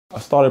I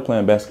started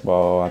playing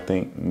basketball, I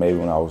think maybe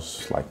when I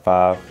was like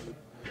 5.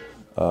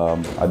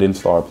 I didn't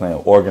start playing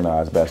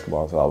organized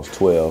basketball until I was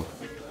 12.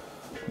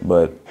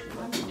 But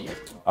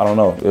I don't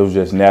know, it was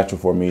just natural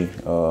for me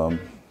to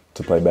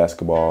play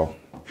basketball.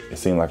 It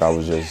seemed like I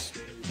was just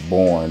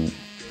born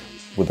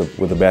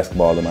with a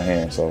basketball in my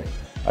hand, so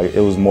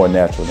it was more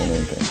natural than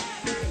anything.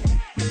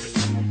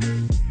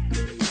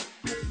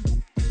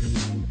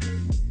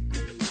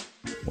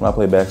 When I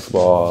play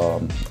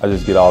basketball, I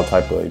just get all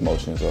type of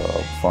emotions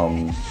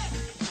from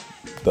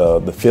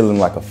the feeling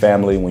like a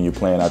family when you're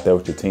playing out there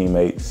with your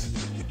teammates,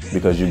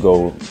 because you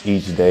go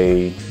each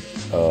day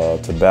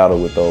to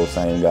battle with those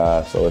same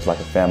guys, so it's like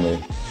a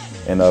family.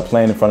 And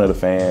playing in front of the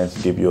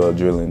fans give you an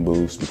adrenaline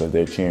boost because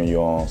they're cheering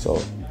you on,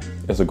 so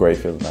it's a great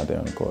feeling out there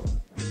on the court.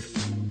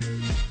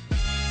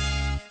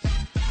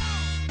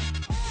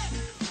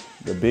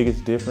 The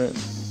biggest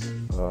difference,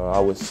 I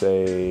would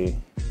say,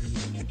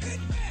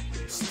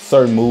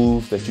 certain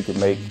moves that you can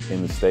make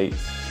in the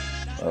States.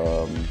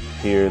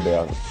 Here they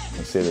are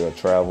considered a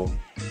travel,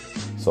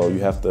 so you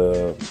have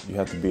to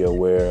be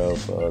aware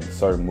of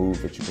certain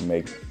moves that you can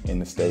make in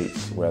the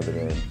States rather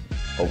than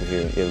over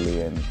here in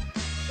Italy. And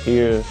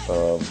here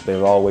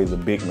there's always a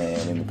big man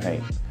in the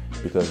paint,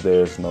 because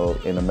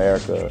in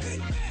America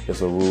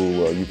it's a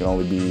rule where you can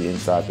only be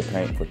inside the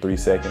paint for 3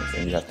 seconds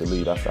and you have to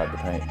leave outside the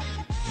paint.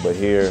 But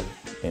here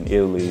in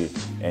Italy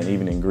and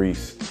even in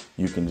Greece,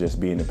 you can just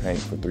be in the paint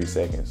for 3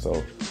 seconds.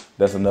 So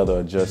that's another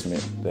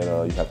adjustment that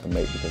you have to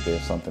make, because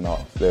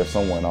there's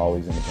someone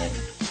always in the paint.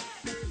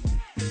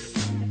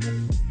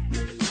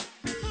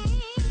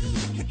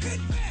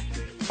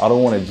 I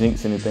don't want to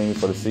jinx anything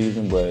for the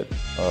season, but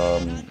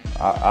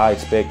I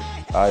expect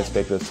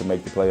us to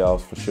make the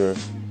playoffs for sure,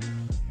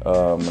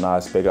 and I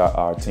expect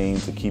our team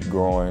to keep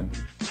growing,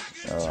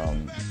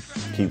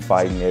 keep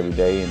fighting every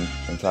day,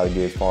 and try to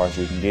get as far as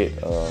we can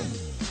get.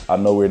 I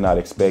know we're not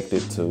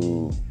expected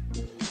to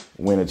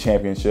win a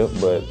championship,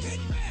 but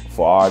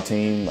for our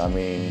team, I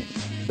mean,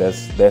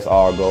 that's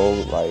our goal.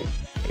 Like,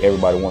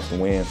 everybody wants to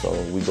win, so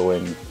we go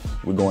in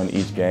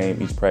each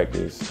game, each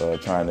practice,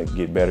 trying to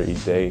get better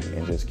each day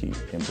and just keep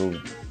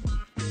improving.